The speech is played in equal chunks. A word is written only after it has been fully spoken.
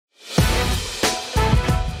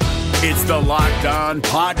It's the Locked On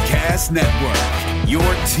Podcast Network, your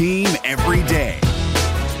team every day.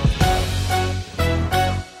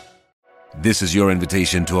 This is your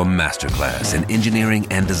invitation to a masterclass in engineering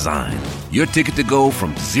and design. Your ticket to go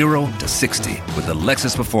from 0 to 60 with the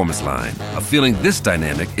Lexus Performance Line. A feeling this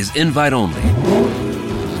dynamic is invite only.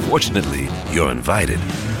 Fortunately, you're invited.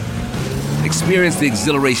 Experience the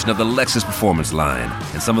exhilaration of the Lexus Performance Line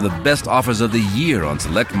and some of the best offers of the year on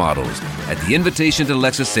select models at the Invitation to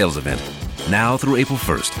Lexus sales event, now through April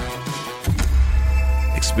 1st.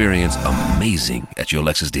 Experience amazing at your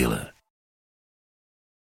Lexus dealer.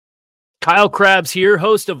 Kyle Krabs here,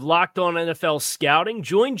 host of Locked On NFL Scouting.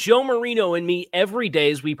 Join Joe Marino and me every day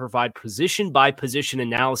as we provide position-by-position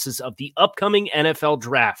analysis of the upcoming NFL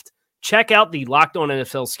Draft. Check out the Locked On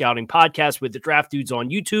NFL Scouting podcast with the Draft Dudes on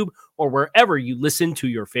YouTube or wherever you listen to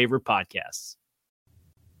your favorite podcasts.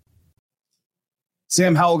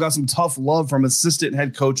 Sam Howell got some tough love from assistant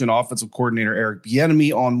head coach and offensive coordinator Eric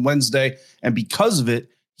Bieniemy on Wednesday, and because of it,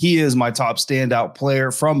 he is my top standout player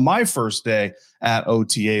from my first day at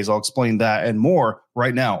OTAs. I'll explain that and more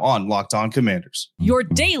right now on Locked On Commanders. Your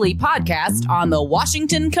daily podcast on the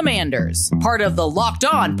Washington Commanders. Part of the Locked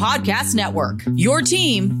On Podcast Network. Your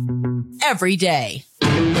team every day.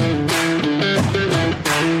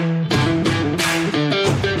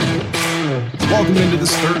 Welcome into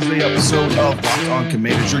this Thursday episode of Locked On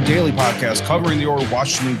Commanders, your daily podcast covering your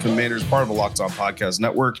Washington Commanders, part of the Locked On Podcast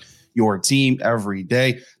Network. Your team every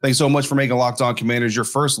day. Thanks so much for making Locked On Commanders your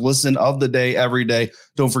first listen of the day every day.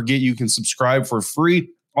 Don't forget you can subscribe for free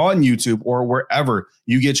on YouTube or wherever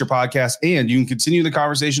you get your podcast, and you can continue the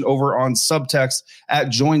conversation over on Subtext at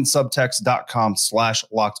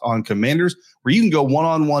joinsubtext.com/LockedOnCommanders, where you can go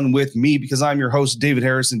one-on-one with me because I'm your host, David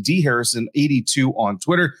Harrison, dharrison82 on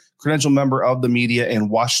Twitter, credential member of the media and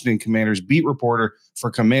Washington Commanders beat reporter for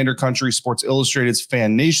Commander Country, Sports Illustrated's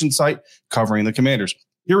Fan Nation site covering the Commanders.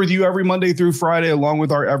 Here with you every Monday through Friday, along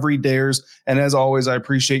with our everydayers. And as always, I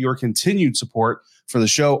appreciate your continued support for the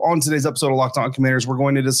show. On today's episode of Locked On Commanders, we're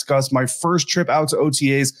going to discuss my first trip out to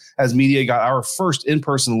OTAs as media got our first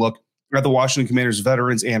in-person look at the Washington Commanders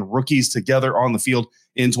veterans and rookies together on the field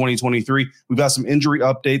in 2023. We've got some injury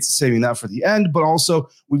updates, saving that for the end, but also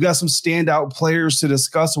we've got some standout players to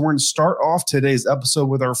discuss. And we're going to start off today's episode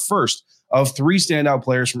with our first of three standout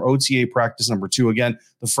players from OTA practice number 2. Again,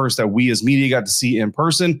 the first that we as media got to see in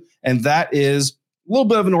person. And that is a little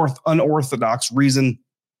bit of an unorthodox reason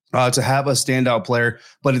to have a standout player,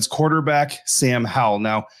 but it's quarterback Sam Howell.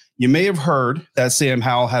 Now, you may have heard that Sam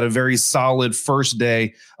Howell had a very solid first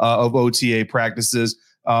day of OTA practices.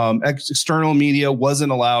 External media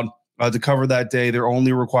wasn't allowed to cover that day. They're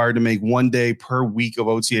only required to make 1 day per week of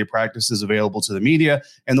OTA practices available to the media.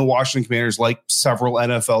 And the Washington Commanders, like several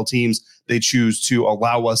NFL teams, they choose to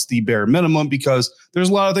allow us the bare minimum because there's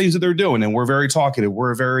a lot of things that they're doing. And we're very talkative.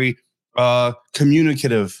 We're a very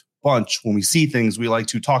communicative bunch. When we see things, we like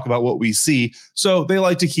to talk about what we see. So they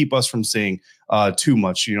like to keep us from seeing too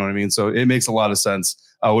much. You know what I mean? So it makes a lot of sense.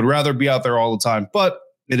 I would rather be out there all the time, but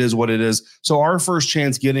it is what it is. So our first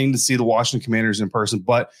chance getting to see the Washington Commanders in person.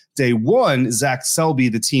 But day one, Zach Selby,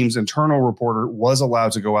 the team's internal reporter, was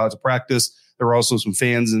allowed to go out to practice. There were also some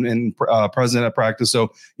fans and present at practice.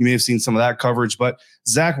 So you may have seen some of that coverage. But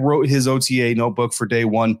Zach wrote his OTA notebook for day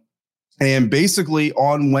one. And basically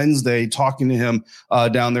on Wednesday, talking to him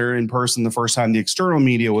down there in person, the first time the external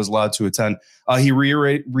media was allowed to attend, he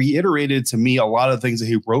reiterated to me a lot of things that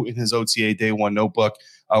he wrote in his OTA day one notebook,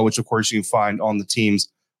 which of course you can find on the team's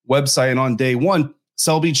website. And on day one,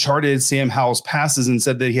 Selby charted Sam Howell's passes and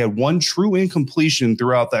said that he had one true incompletion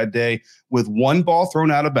throughout that day with one ball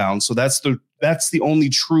thrown out of bounds. So that's the only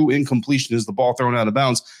true incompletion is the ball thrown out of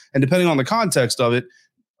bounds. And depending on the context of it,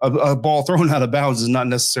 a ball thrown out of bounds is not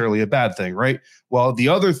necessarily a bad thing, right? Well, the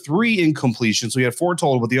other 3 incompletions, so we had 4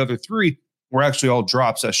 total, but the other 3 were actually all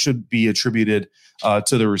drops that should be attributed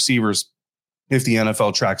to the receivers if the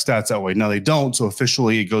NFL tracks stats that way. Now they don't, so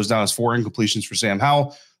officially it goes down as 4 incompletions for Sam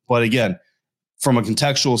Howell. But again, from a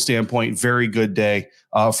contextual standpoint, very good day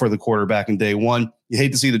for the quarterback in day one. You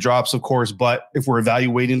hate to see the drops, of course, but if we're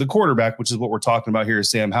evaluating the quarterback, which is what we're talking about here, is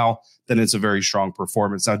Sam Howell, then it's a very strong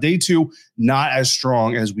performance. Now, day two, not as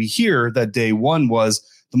strong as we hear that day one was.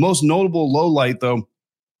 The most notable low light, though,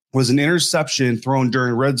 was an interception thrown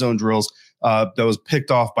during red zone drills that was picked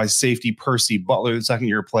off by safety Percy Butler, the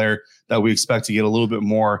second-year player that we expect to get a little bit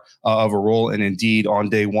more of a role. And indeed, on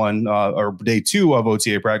day one or day two of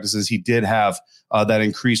OTA practices, he did have that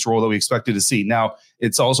increased role that we expected to see. Now,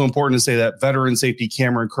 it's also important to say that veteran safety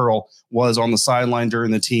Cameron Curl was on the sideline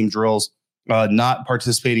during the team drills not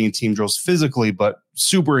participating in team drills physically, but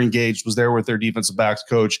super engaged, was there with their defensive backs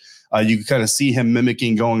coach. You could kind of see him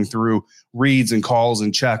mimicking, going through reads and calls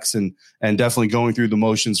and checks and definitely going through the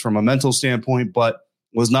motions from a mental standpoint, but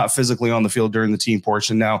was not physically on the field during the team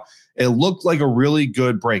portion. Now, it looked like a really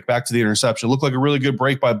good break. Back to the interception. It looked like a really good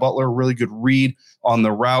break by Butler, a really good read on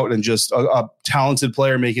the route, and just a talented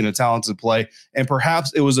player making a talented play. And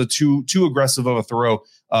perhaps it was a too aggressive of a throw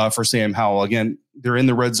for Sam Howell. Again, they're in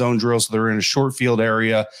the red zone drill, so they're in a short field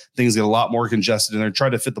area. Things get a lot more congested, and they're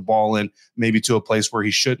trying to fit the ball in maybe to a place where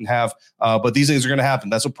he shouldn't have. But these things are going to happen.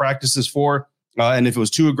 That's what practice is for. And if it was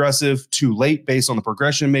too aggressive, too late based on the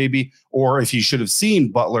progression maybe, or if he should have seen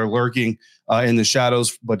Butler lurking in the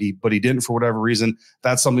shadows, but he didn't for whatever reason,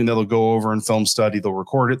 that's something that they'll go over in film study. They'll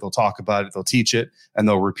record it, they'll talk about it, they'll teach it, and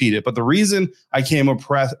they'll repeat it. But the reason I came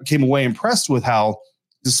away impressed with Howell,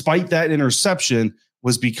 despite that interception,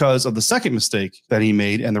 was because of the second mistake that he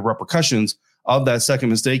made and the repercussions of that second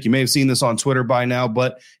mistake. You may have seen this on Twitter by now,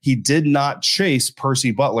 but he did not chase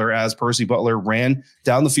Percy Butler as Percy Butler ran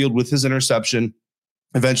down the field with his interception,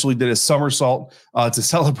 eventually did a somersault to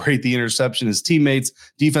celebrate the interception. His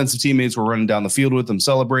defensive teammates were running down the field with him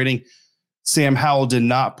celebrating. Sam Howell did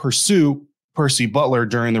not pursue Percy Butler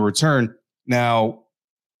during the return. Now,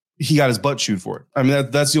 he got his butt chewed for it. I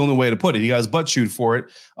mean, that's the only way to put it. He got his butt chewed for it.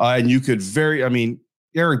 And you could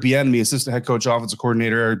Eric Bieniemy, assistant head coach, offensive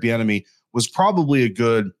coordinator, Eric Bieniemy, was probably a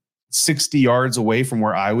good 60 yards away from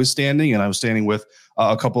where I was standing. And I was standing with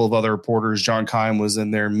a couple of other reporters. John Keim was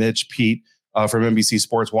in there, Mitch, Pete from NBC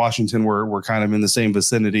Sports Washington were kind of in the same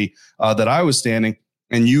vicinity that I was standing.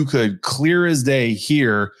 And you could clear as day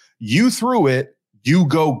hear, "You threw it, you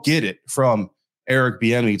go get it," from Eric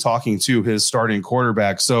Bieniemy talking to his starting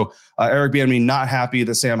quarterback. So Eric Bieniemy not happy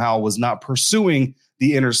that Sam Howell was not pursuing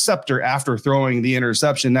the interceptor after throwing the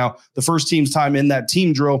interception. Now, the first team's time in that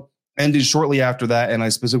team drill ended shortly after that, and I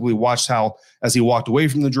specifically watched Howell as he walked away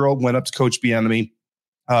from the drill, went up to Coach Bieniemy,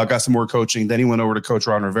 got some more coaching. Then he went over to Coach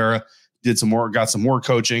Ron Rivera, got some more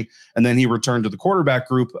coaching, and then he returned to the quarterback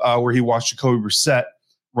group where he watched Jacoby Brissett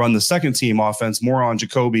run the second team offense. More on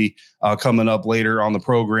Jacoby coming up later on the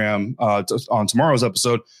program on tomorrow's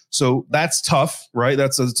episode. So that's tough, right?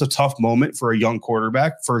 It's a tough moment for a young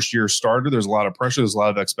quarterback, first year starter. There's a lot of pressure. There's a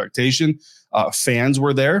lot of expectation. Fans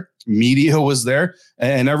were there. Media was there.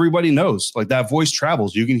 And everybody knows, like, that voice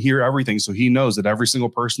travels. You can hear everything. So he knows that every single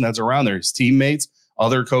person that's around there, his teammates,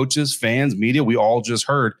 other coaches, fans, media, we all just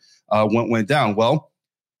heard what went down. Well,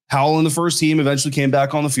 Howell and the first team eventually came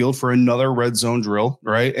back on the field for another red zone drill,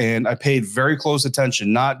 right? And I paid very close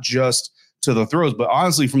attention, not just to the throws, but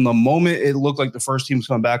honestly, from the moment it looked like the first team's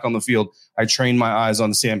come back on the field, I trained my eyes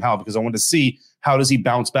on Sam Howell because I wanted to see how does he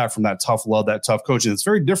bounce back from that tough love, that tough coaching. It's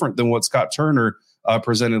very different than what Scott Turner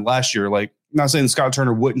presented last year. Like, I'm not saying Scott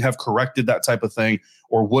Turner wouldn't have corrected that type of thing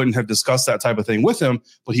or wouldn't have discussed that type of thing with him,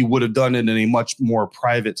 but he would have done it in a much more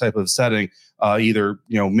private type of setting, either,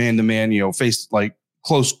 man-to-man, face, like,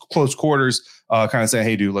 close quarters, kind of saying,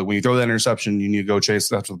 "Hey, dude, like, when you throw that interception, you need to go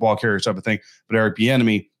chase after the ball carrier," type of thing. But Eric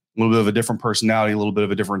Bieniemy, a little bit of a different personality, a little bit of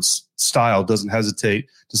a different style, doesn't hesitate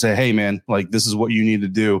to say, "Hey, man, like, this is what you need to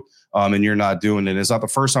do," and you're not doing it. It's not the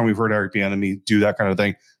first time we've heard Eric Bieniemy do that kind of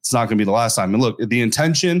thing. It's not going to be the last time. And look, the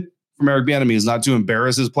intention from Eric Bieniemy is not to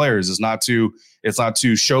embarrass his players. It's not to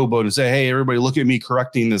showboat and say, "Hey, everybody, look at me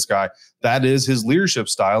correcting this guy." That is his leadership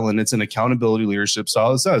style, and it's an accountability leadership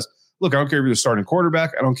style that says, "Look, I don't care if you're the starting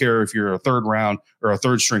quarterback. I don't care if you're a third round or a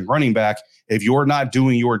third string running back. If you're not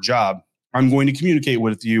doing your job, I'm going to communicate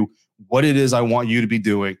with you what it is I want you to be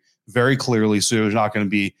doing very clearly, so there's not going to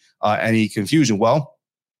be any confusion." Well,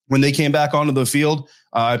 when they came back onto the field,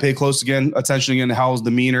 I paid close attention again to Howell's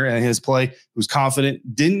demeanor and his play. He was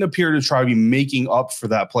confident, didn't appear to try to be making up for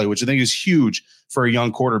that play, which I think is huge for a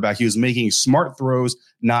young quarterback. He was making smart throws,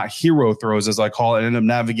 not hero throws, as I call it, and ended up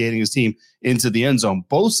navigating his team into the end zone.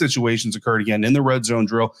 Both situations occurred again in the red zone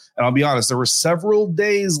drill. And I'll be honest, there were several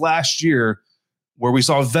days last year where we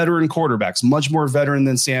saw veteran quarterbacks, much more veteran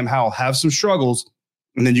than Sam Howell, have some struggles.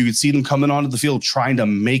 And then you could see them coming onto the field trying to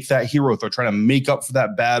make that hero throw, trying to make up for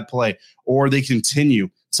that bad play, or they continue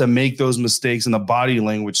to make those mistakes and the body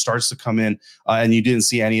language starts to come in. And you didn't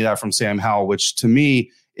see any of that from Sam Howell, which to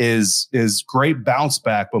me is great bounce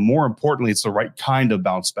back. But more importantly, it's the right kind of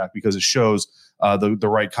bounce back because it shows the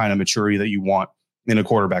right kind of maturity that you want in a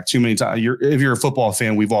quarterback. Too many times, if you're a football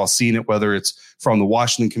fan, we've all seen it, whether it's from the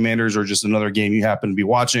Washington Commanders or just another game you happen to be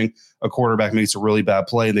watching. A quarterback makes a really bad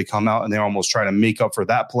play and they come out and they almost try to make up for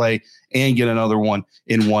that play and get another one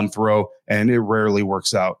in one throw, and it rarely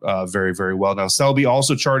works out very, very well. Now, Selby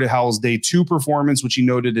also charted Howell's day 2 performance, which he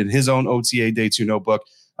noted in his own OTA day 2 notebook.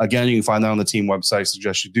 Again, you can find that on the team website.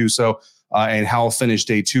 Suggest you do so. And Howell finished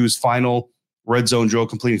day two's final red zone drill,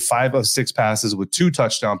 completing 5 of 6 passes with 2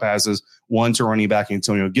 touchdown passes, one to running back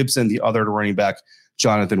Antonio Gibson, the other to running back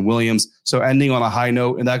Jonathan Williams. So ending on a high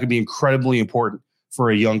note, and that could be incredibly important for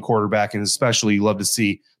a young quarterback, and especially you love to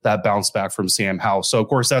see that bounce back from Sam Howell. So, of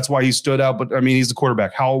course, that's why he stood out. But, I mean, he's the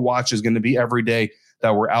quarterback. Howell watch is going to be every day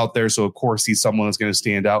that we're out there. So, of course, he's someone that's going to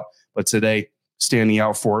stand out. But today, standing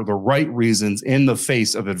out for the right reasons in the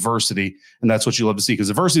face of adversity. And that's what you love to see, because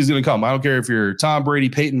adversity is going to come. I don't care if you're Tom Brady,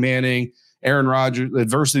 Peyton Manning, Aaron Rodgers,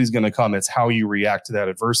 adversity is going to come. It's how you react to that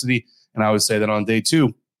adversity. And I would say that on day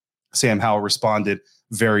 2, Sam Howell responded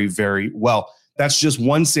very, very well. That's just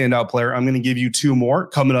one standout player. I'm going to give you 2 more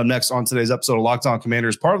coming up next on today's episode of Locked On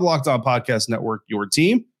Commanders, part of the Locked On Podcast Network, your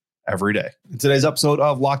team every day. Today's episode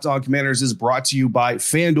of Locked On Commanders is brought to you by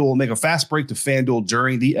FanDuel. Make a fast break to FanDuel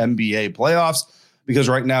during the NBA playoffs, because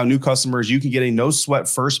right now, new customers, you can get a no-sweat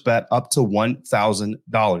first bet up to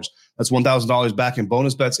 $1,000. That's $1,000 back in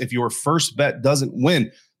bonus bets if your first bet doesn't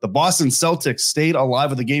win. The Boston Celtics stayed alive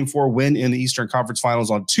with a Game 4 win in the Eastern Conference Finals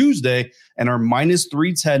on Tuesday and are minus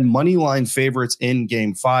 310 money line favorites in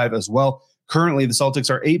Game 5 as well. Currently, the Celtics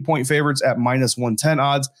are 8-point favorites at minus 110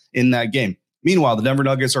 odds in that game. Meanwhile, the Denver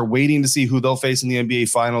Nuggets are waiting to see who they'll face in the NBA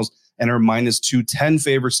Finals and are minus 210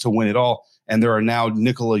 favorites to win it all. And there are now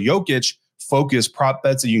Nikola Jokic focused prop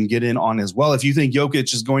bets that you can get in on as well. If you think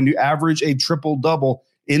Jokic is going to average a triple-double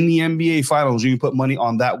in the NBA Finals, you can put money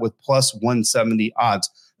on that with plus 170 odds.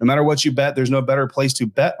 No matter what you bet, there's no better place to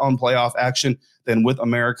bet on playoff action than with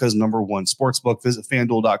America's #1 sportsbook. Visit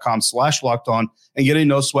FanDuel.com/lockedon and get a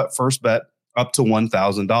no-sweat first bet up to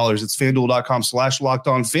 $1,000. It's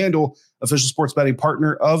FanDuel.com/lockedon. FanDuel, official sports betting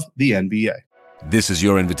partner of the NBA. This is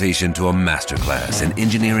your invitation to a masterclass in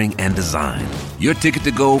engineering and design. Your ticket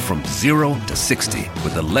to go from 0 to 60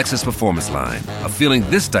 with the Lexus Performance Line. A feeling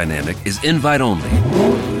this dynamic is invite only.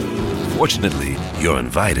 Fortunately, you're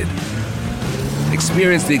invited.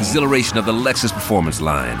 Experience the exhilaration of the Lexus Performance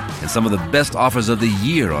Line and some of the best offers of the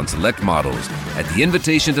year on select models at the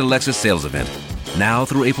Invitation to Lexus sales event, now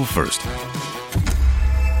through April 1st.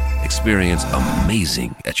 Experience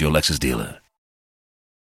amazing at your Lexus dealer.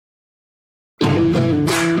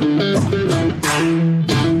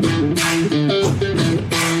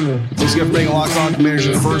 Thanks again for being a Locked On Commanders,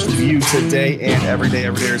 your first view today and every day. I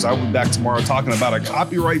will be back tomorrow talking about a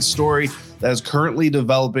copyright story that is currently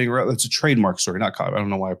developing. It's a trademark story, not copyright. I don't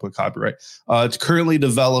know why I put copyright. It's currently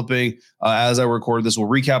developing as I record this. We'll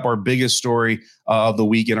recap our biggest story of the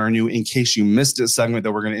week in our new In Case You Missed It segment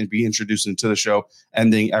that we're going to be introducing to the show,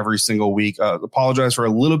 ending every single week. Apologize for a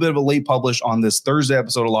little bit of a late publish on this Thursday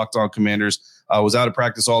episode of Locked On Commanders. I was out of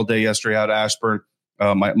practice all day yesterday out of Ashburn.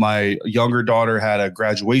 My younger daughter had a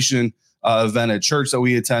graduation event at church that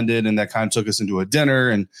we attended, and that kind of took us into a dinner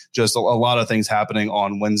and just a lot of things happening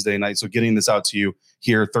on Wednesday night. So getting this out to you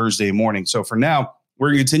here Thursday morning. So for now, we're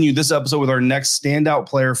going to continue this episode with our next standout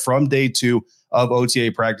player from day 2 of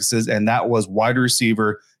OTA practices, and that was wide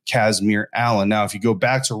receiver Kazmeir Allen. Now, if you go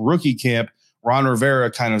back to rookie camp, Ron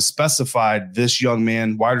Rivera kind of specified this young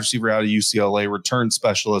man, wide receiver out of UCLA, return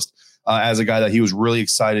specialist, as a guy that he was really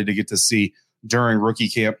excited to get to see during rookie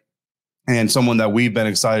camp, and someone that we've been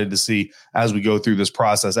excited to see as we go through this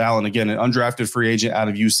process. Allen, again, an undrafted free agent out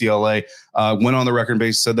of UCLA, went on the record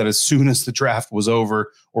base, said that as soon as the draft was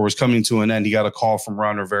over or was coming to an end, he got a call from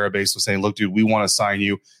Ron Rivera basically saying, look, dude, we want to sign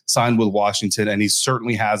you, signed with Washington, and he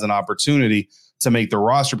certainly has an opportunity to make the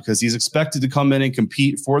roster because he's expected to come in and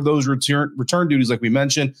compete for those return duties, like we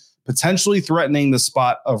mentioned, potentially threatening the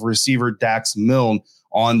spot of receiver Dax Milne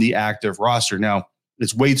on the active roster. Now,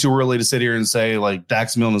 it's way too early to sit here and say like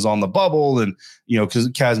Dax Milne is on the bubble and, because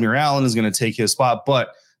Kazmeir Allen is going to take his spot. But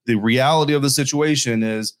the reality of the situation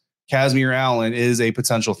is Kazmeir Allen is a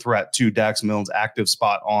potential threat to Dax Milne's active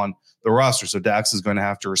spot on the roster. So Dax is going to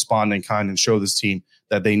have to respond in kind and show this team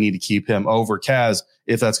that they need to keep him over Kaz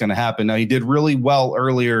if that's going to happen. Now, he did really well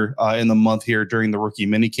earlier in the month here during the rookie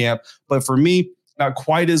minicamp. But for me, not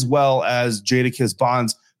quite as well as Jadakiss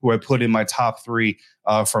Bonds, who I put in my top 3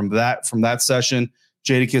 from that session.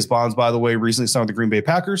 Jadakiss Bonds, by the way, recently signed with the Green Bay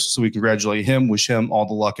Packers, so we congratulate him, wish him all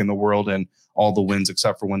the luck in the world and all the wins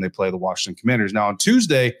except for when they play the Washington Commanders. Now, on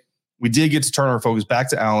Tuesday, we did get to turn our focus back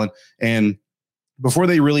to Allen, and before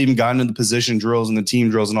they really even got into the position drills and the team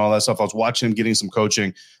drills and all that stuff, I was watching him getting some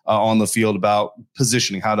coaching on the field about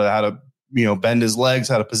positioning, how to bend his legs,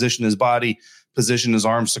 how to position his body, position his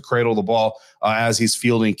arms to cradle the ball as he's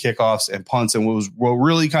fielding kickoffs and punts. And what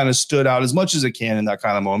really kind of stood out as much as it can in that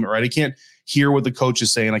kind of moment, right? I can't hear what the coach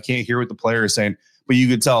is saying. I can't hear what the player is saying, but you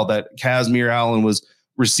could tell that Kazmeir Allen was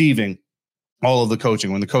receiving all of the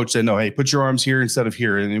coaching. When the coach said, no, hey, put your arms here instead of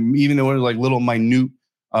here. And even though it was like little minute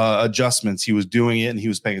adjustments. He was doing it and he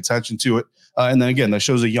was paying attention to it. And then again, that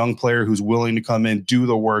shows a young player who's willing to come in, do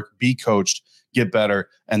the work, be coached, get better.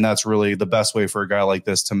 And that's really the best way for a guy like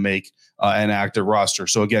this to make an active roster.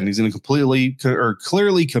 So again, he's going to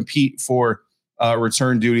clearly compete for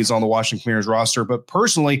return duties on the Washington Commanders roster. But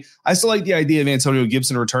personally, I still like the idea of Antonio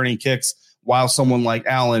Gibson returning kicks while someone like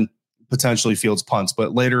Allen potentially fields punts.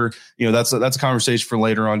 But later, that's a conversation for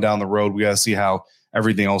later on down the road. We got to see how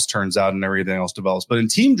everything else turns out and everything else develops. But in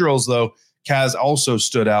team drills, though, Kaz also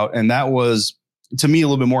stood out. And that was, to me, a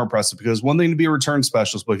little bit more impressive, because one thing to be a return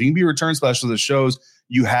specialist, but if you can be a return specialist, it shows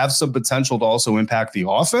you have some potential to also impact the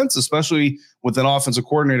offense, especially with an offensive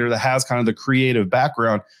coordinator that has kind of the creative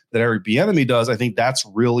background that Eric Bieniemy does. I think that's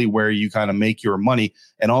really where you kind of make your money.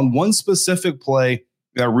 And on one specific play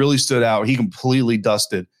that really stood out, he completely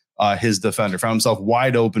dusted his defender, found himself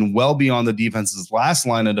wide open, well beyond the defense's last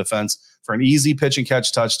line of defense for an easy pitch and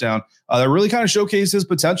catch touchdown that really kind of showcased his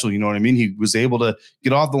potential. You know what I mean? He was able to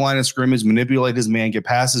get off the line of scrimmage, manipulate his man, get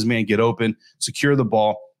past his man, get open, secure the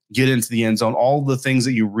ball, get into the end zone. All the things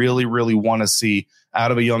that you really, really want to see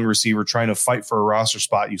out of a young receiver trying to fight for a roster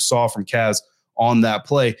spot. You saw from Kaz on that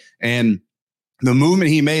play. And the movement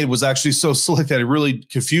he made was actually so slick that it really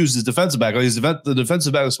confused his defensive back. The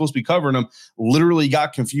defensive back was supposed to be covering him, literally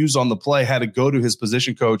got confused on the play, had to go to his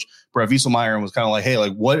position coach, Brett Wieselmeyer, and was kind of like, hey,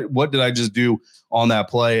 like, what did I just do on that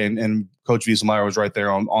play? And Coach Wieselmeyer was right there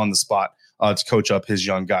on the spot to coach up his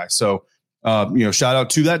young guy. So, shout out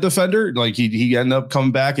to that defender. Like he ended up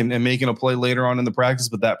coming back and making a play later on in the practice,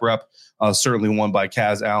 but that rep certainly won by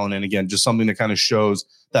Kaz Allen. And again, just something that kind of shows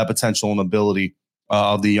that potential and ability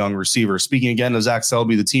of the young receiver. Speaking again of Zach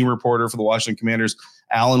Selby, the team reporter for the Washington Commanders,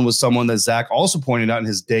 Allen was someone that Zach also pointed out in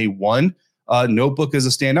his day one notebook as a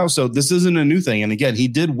standout. So this isn't a new thing. And again, he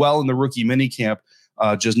did well in the rookie minicamp,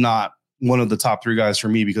 just not one of the top three guys for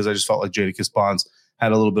me, because I just felt like Jadakiss Bonds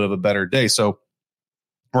had a little bit of a better day. So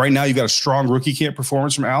right now, you got a strong rookie camp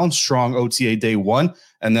performance from Allen, strong OTA day one.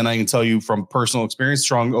 And then I can tell you from personal experience,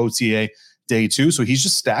 strong OTA day two. So he's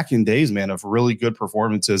just stacking days, man, of really good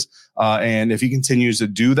performances. And if he continues to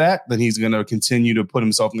do that, then he's going to continue to put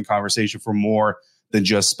himself in the conversation for more than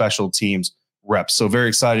just special teams reps. So very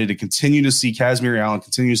excited to continue to see Kazmeir Allen,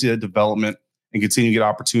 continue to see that development, and continue to get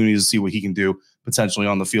opportunities to see what he can do potentially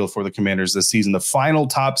on the field for the Commanders this season. The final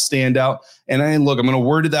top standout. And look, I'm going to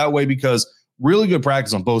word it that way because really good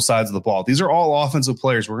practice on both sides of the ball. These are all offensive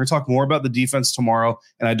players. We're going to talk more about the defense tomorrow,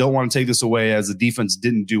 and I don't want to take this away as the defense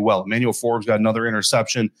didn't do well. Emmanuel Forbes got another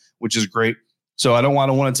interception, which is great. So I don't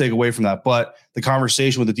want to take away from that. But the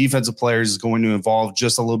conversation with the defensive players is going to involve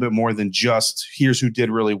just a little bit more than just here's who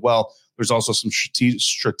did really well. There's also some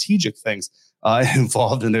strategic things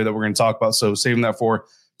involved in there that we're going to talk about. So saving that for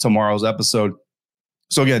tomorrow's episode.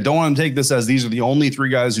 So again, don't want to take this as these are the only three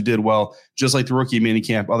guys who did well, just like the rookie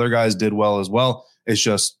minicamp. Other guys did well as well. It's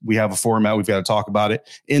just we have a format. We've got to talk about it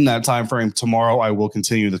in that time frame. Tomorrow, I will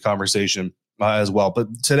continue the conversation as well.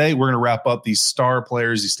 But today, we're going to wrap up these star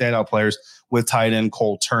players, these standout players, with tight end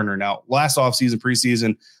Cole Turner. Now, last offseason,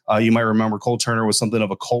 preseason, you might remember Cole Turner was something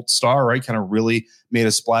of a cult star, right? Kind of really made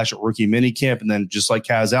a splash at rookie minicamp. And then just like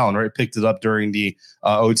Kaz Allen, right? Picked it up during the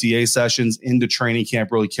OTA sessions into training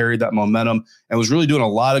camp, really carried that momentum and was really doing a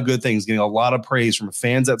lot of good things, getting a lot of praise from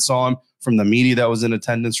fans that saw him, from the media that was in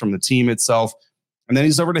attendance, from the team itself. And then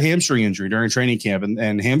he suffered a hamstring injury during training camp.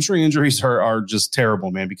 And hamstring injuries are just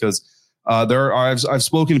terrible, man, because I've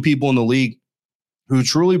spoken to people in the league who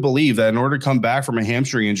truly believe that in order to come back from a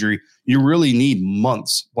hamstring injury, you really need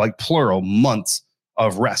months, like plural months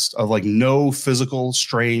of rest, of like no physical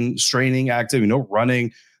straining activity, no running,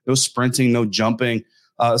 no sprinting, no jumping,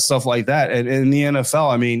 stuff like that. And in the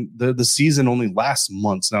NFL, I mean, the season only lasts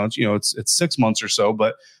months. Now, it's 6 months or so,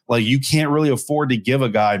 but like you can't really afford to give a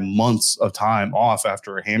guy months of time off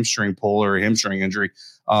after a hamstring pull or a hamstring injury.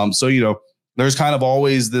 So, there's kind of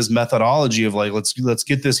always this methodology of like, let's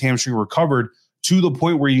get this hamstring recovered to the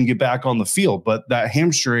point where you can get back on the field. But that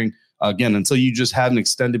hamstring, again, until you just have an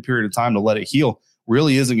extended period of time to let it heal,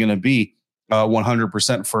 really isn't going to be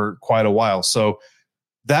 100% for quite a while. So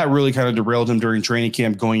that really kind of derailed him during training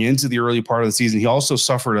camp going into the early part of the season. He also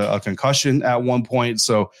suffered a concussion at one point.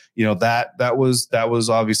 So, that was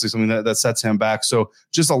obviously something that sets him back. So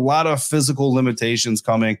just a lot of physical limitations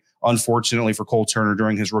coming, unfortunately, for Cole Turner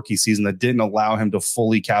during his rookie season that didn't allow him to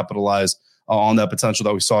fully capitalize on that potential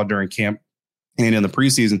that we saw during camp and in the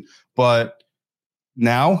preseason. But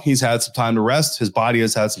now he's had some time to rest. His body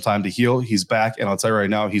has had some time to heal. He's back. And I'll tell you right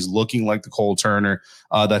now, he's looking like the Cole Turner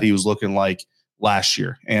that he was looking like last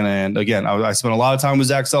year. And again, I spent a lot of time with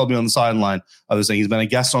Zach Selby on the sideline. I was saying he's been a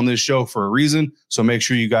guest on this show for a reason. So make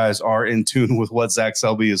sure you guys are in tune with what Zach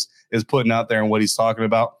Selby is putting out there and what he's talking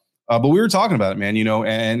about. But we were talking about it, man,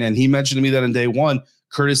 and he mentioned to me that in day one,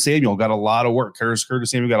 Curtis Samuel got a lot of work. Curtis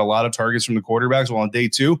Samuel got a lot of targets from the quarterbacks. Well, on day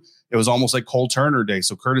two, it was almost like Cole Turner day.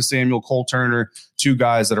 So Curtis Samuel, Cole Turner, two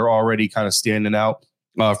guys that are already kind of standing out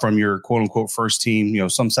from your quote unquote first team,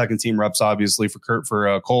 some second team reps, obviously for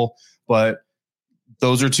Cole, but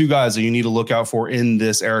those are two guys that you need to look out for in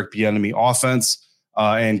this Eric Bieniemy offense.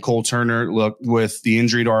 And Cole Turner, look, with the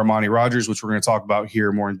injury to Armani Rogers, which we're going to talk about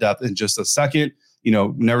here more in depth in just a second.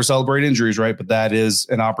 Never celebrate injuries, right? But that is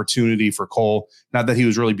an opportunity for Cole. Not that he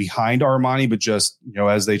was really behind Armani, but just,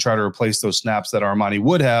 as they try to replace those snaps that Armani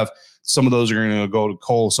would have, some of those are going to go to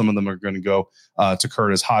Cole. Some of them are going to go to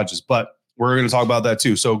Curtis Hodges. But we're going to talk about that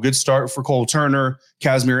too. So good start for Cole Turner,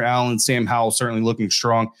 Kazmeir Allen, Sam Howell, certainly looking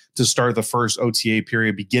strong to start the first OTA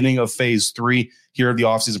period, beginning of phase 3 here of the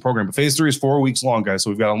offseason program. But phase 3 is 4 weeks long, guys. So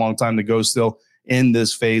we've got a long time to go still in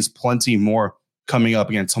this phase. Plenty more coming up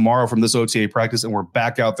again tomorrow from this OTA practice. And we're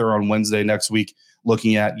back out there on Wednesday next week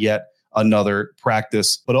looking at yet another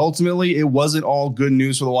practice. But ultimately, it wasn't all good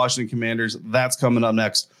news for the Washington Commanders. That's coming up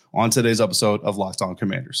next on today's episode of Locked On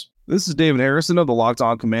Commanders. This is David Harrison of the Locked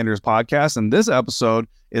On Commanders podcast, and this episode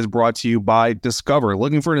is brought to you by Discover.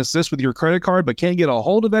 Looking for an assist with your credit card but can't get a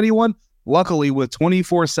hold of anyone? Luckily, with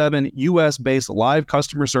 24/7 U.S.-based live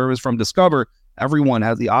customer service from Discover, everyone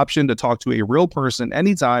has the option to talk to a real person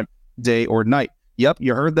anytime, day or night. Yep,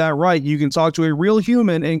 you heard that right. You can talk to a real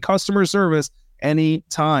human in customer service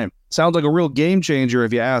anytime. Sounds like a real game changer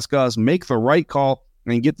if you ask us. Make the right call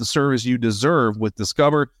and get the service you deserve with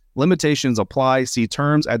Discover. Limitations apply. See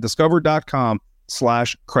terms at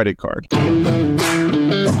discover.com/credit card.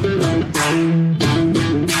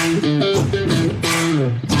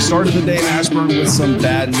 Started the day in Ashburn with some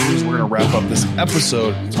bad news. We're going to wrap up this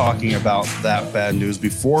episode talking about that bad news.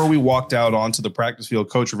 Before we walked out onto the practice field,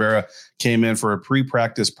 Coach Rivera came in for a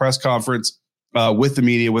pre-practice press conference with the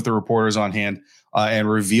media, with the reporters on hand, and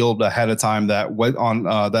revealed ahead of time that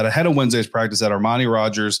ahead of Wednesday's practice that Armani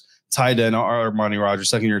Rogers,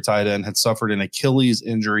 second-year tight end, had suffered an Achilles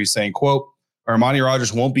injury, saying, quote, Armani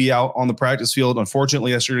Rogers won't be out on the practice field.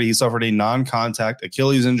 Unfortunately, yesterday he suffered a non-contact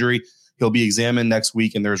Achilles injury. He'll be examined next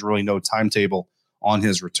week, and there's really no timetable on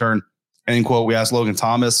his return. End quote. We asked Logan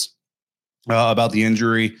Thomas about the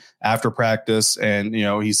injury after practice, and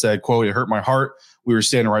he said, quote, it hurt my heart. We were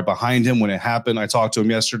standing right behind him when it happened. I talked to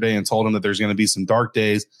him yesterday and told him that there's going to be some dark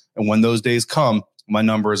days, and when those days come, my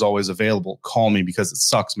number is always available. Call me because it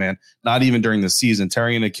sucks, man. Not even during the season.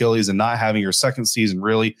 Tearing an Achilles and not having your second season,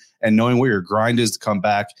 really, and knowing what your grind is to come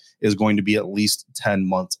back is going to be at least 10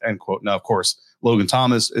 months, end quote. Now, of course, Logan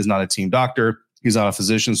Thomas is not a team doctor. He's not a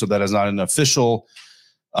physician, so that is not an official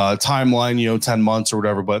timeline, 10 months or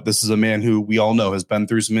whatever. But this is a man who we all know has been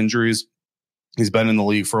through some injuries. He's been in the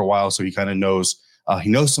league for a while, so he kind of knows. He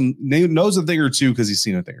knows a thing or two because he's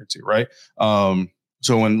seen a thing or two, right?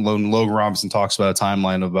 So when Logan Robinson talks about a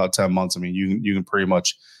timeline of about 10 months, I mean, you can pretty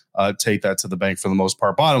much take that to the bank for the most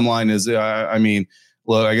part. Bottom line is,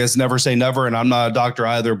 look, I guess never say never, and I'm not a doctor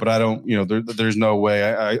either, but I don't, there's no way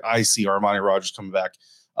I see Armani Rogers coming back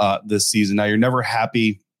this season. Now, you're never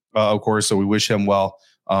happy, of course, so we wish him well,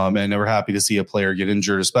 and never happy to see a player get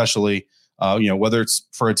injured, especially, whether it's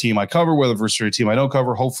for a team I cover, whether it's for a team I don't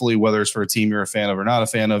cover, hopefully, whether it's for a team you're a fan of or not a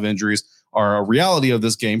fan of, injuries are a reality of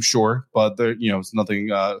this game, sure, but there, it's nothing,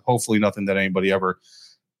 hopefully nothing that anybody ever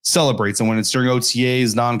celebrates. And when it's during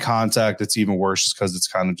OTAs, non-contact, it's even worse just because it's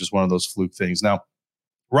kind of just one of those fluke things. Now,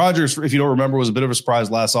 Rogers, if you don't remember, was a bit of a surprise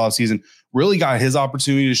last offseason. Really got his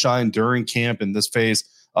opportunity to shine during camp in this phase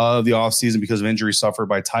of the offseason because of injuries suffered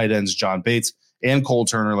by tight ends John Bates and Cole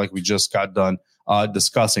Turner, like we just got done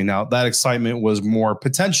discussing. Now, that excitement was more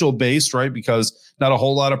potential based, right? Because not a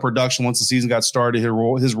whole lot of production once the season got started.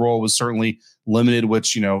 His role was certainly limited,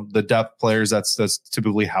 which, the depth players, that's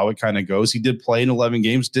typically how it kind of goes. He did play in 11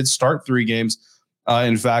 games, did start 3 games.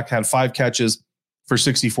 In fact, had 5 catches for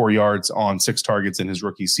 64 yards on 6 targets in his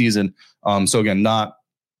rookie season. So again, not,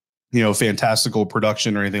 fantastical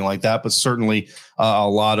production or anything like that, but certainly a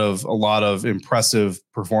lot of impressive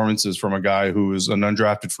performances from a guy who is an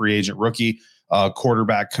undrafted free agent rookie.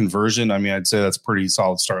 Quarterback conversion. I mean, I'd say that's a pretty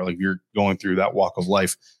solid start. Like, if you're going through that walk of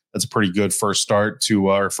life, that's a pretty good first start to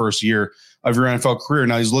our first year of your NFL career.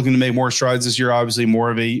 Now, he's looking to make more strides this year, obviously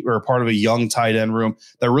part of a young tight end room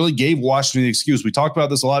that really gave Washington the excuse. We talked about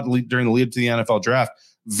this a lot during the lead up to the NFL draft.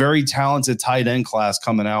 Very talented tight end class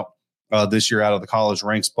coming out this year out of the college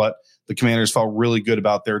ranks, but the Commanders felt really good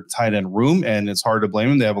about their tight end room, and it's hard to blame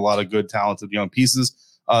them. They have a lot of good, talented young pieces.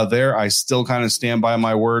 there. I still kind of stand by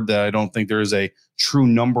my word that I don't think there is a true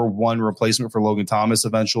number one replacement for Logan Thomas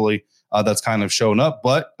eventually that's kind of shown up.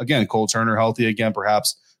 But again, Cole Turner healthy again,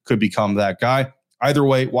 perhaps could become that guy. Either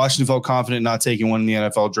way, Washington felt confident not taking one in the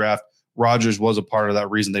NFL draft. Rodgers was a part of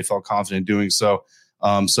that reason they felt confident doing so.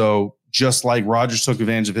 So just like Rodgers took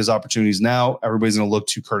advantage of his opportunities now, everybody's going to look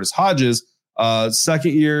to Curtis Hodges.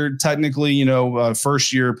 Second year, technically,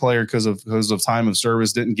 first year player because of time of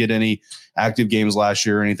service, didn't get any active games last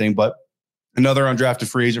year or anything, but another undrafted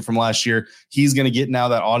free agent from last year. He's going to get now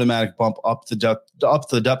that automatic bump up the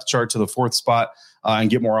depth chart to the fourth spot and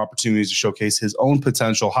get more opportunities to showcase his own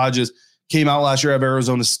potential. Hodges came out last year at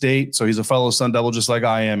Arizona State, so he's a fellow Sun Devil just like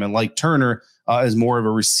I am, and like Turner is more of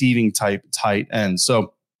a receiving type tight end.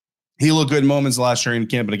 So he looked good in moments last year in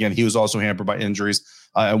camp, but again, he was also hampered by injuries.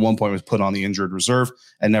 At one point was put on the injured reserve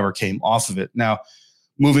and never came off of it. Now,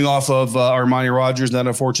 moving off of Armani Rodgers, that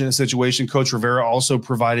unfortunate situation, Coach Rivera also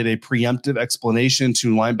provided a preemptive explanation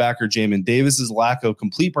to linebacker Jamin Davis's lack of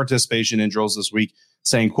complete participation in drills this week,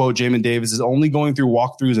 saying, quote, Jamin Davis is only going through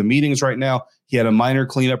walkthroughs and meetings right now. He had a minor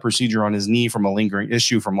cleanup procedure on his knee from a lingering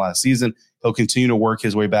issue from last season. He'll continue to work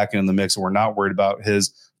his way back into the mix, and we're not worried about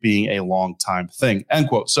his being a long-time thing, end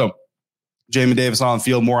quote. So Jamin Davis on the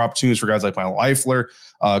field, more opportunities for guys like Michael Eifler,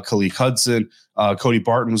 Khalil Hudson, Cody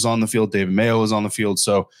Barton was on the field, David Mayo was on the field.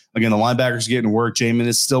 So again, the linebackers getting work. Jamin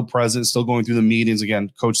is still present, still going through the meetings.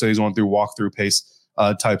 Again, coach said he's going through walkthrough pace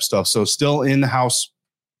type stuff. So still in the house,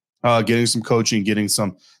 getting some coaching, getting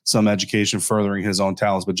some education, furthering his own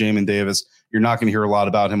talents. But Jamin Davis, you're not going to hear a lot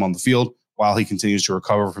about him on the field while he continues to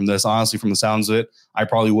recover from this. Honestly, from the sounds of it, I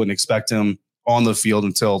probably wouldn't expect him on the field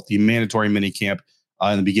until the mandatory mini camp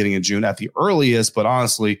in the beginning of June at the earliest. But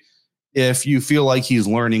honestly, if you feel like he's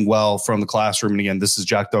learning well from the classroom, and again, this is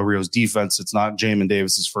Jack Del Rio's defense, it's not Jamin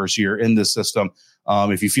Davis's first year in this system.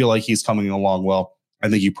 If you feel like he's coming along well, I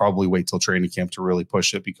think you probably wait till training camp to really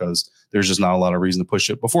push it, because there's just not a lot of reason to push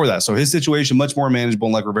it before that. So his situation, much more manageable.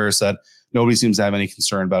 And like Rivera said, nobody seems to have any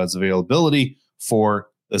concern about his availability for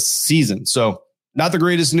the season. So not the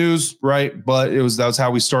greatest news, right? But that was how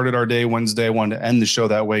we started our day Wednesday. I wanted to end the show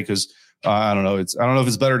that way because I don't know. I don't know if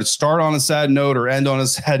it's better to start on a sad note or end on a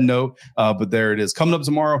sad note, but there it is. Coming up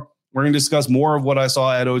tomorrow, we're going to discuss more of what I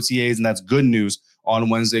saw at OTAs, and that's good news on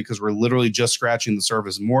Wednesday because we're literally just scratching the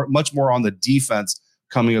surface. Much more on the defense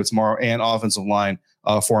coming up tomorrow and offensive line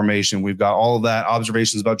formation. We've got all of that,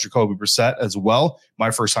 observations about Jacoby Brissett as well.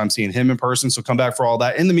 My first time seeing him in person, so come back for all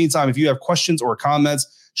that. In the meantime, if you have questions or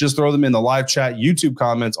comments, just throw them in the live chat, YouTube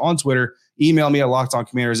comments, on Twitter. Email me at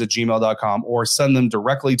lockedoncommanders@gmail.com or send them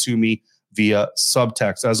directly to me via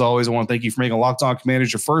subtext. As always, I want to thank you for making Locked On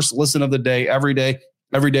Commanders your first listen of the day every day.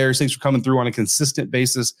 Thanks for coming through on a consistent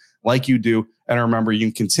basis like you do. And remember, you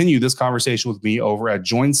can continue this conversation with me over at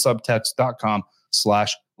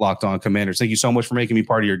joinsubtext.com/LockedOnCommanders. Thank you so much for making me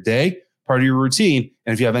part of your day, part of your routine.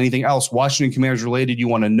 And if you have anything else Washington Commanders related you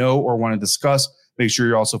want to know or want to discuss, make sure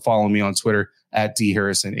you're also following me on Twitter at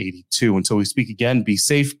DHarrison82. Until we speak again, be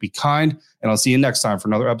safe, be kind, and I'll see you next time for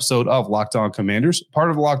another episode of Locked On Commanders, part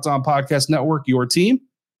of the Locked On Podcast Network, your team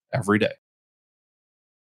every day.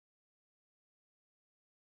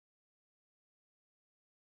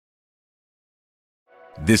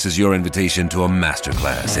 This is your invitation to a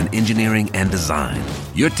masterclass in engineering and design.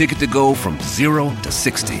 Your ticket to go from 0 to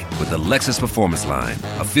 60 with the Lexus Performance Line.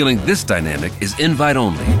 A feeling this dynamic is invite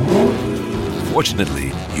only.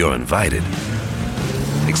 Fortunately, you're invited.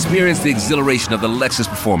 Experience the exhilaration of the Lexus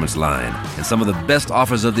Performance Line and some of the best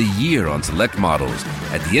offers of the year on select models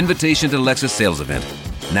at the Invitation to Lexus sales event,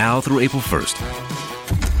 now through April 1st.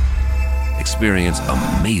 Experience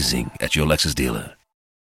amazing at your Lexus dealer.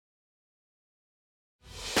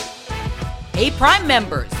 Hey, Prime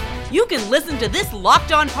members, you can listen to this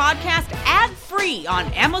Locked On podcast ad-free on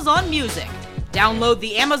Amazon Music. Download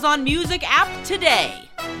the Amazon Music app today.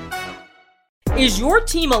 Is your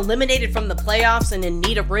team eliminated from the playoffs and in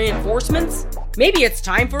need of reinforcements? Maybe it's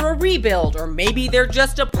time for a rebuild, or maybe they're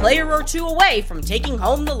just a player or two away from taking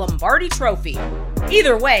home the Lombardi Trophy.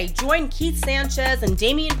 Either way, join Keith Sanchez and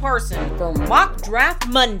Damian Parson for Mock Draft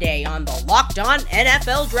Monday on the Locked On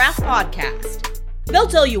NFL Draft Podcast. They'll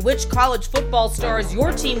tell you which college football stars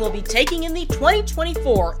your team will be taking in the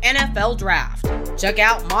 2024 NFL Draft. Check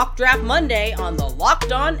out Mock Draft Monday on the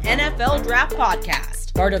Locked On NFL Draft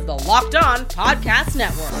Podcast, part of the Locked On Podcast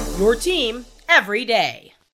Network, your team every day.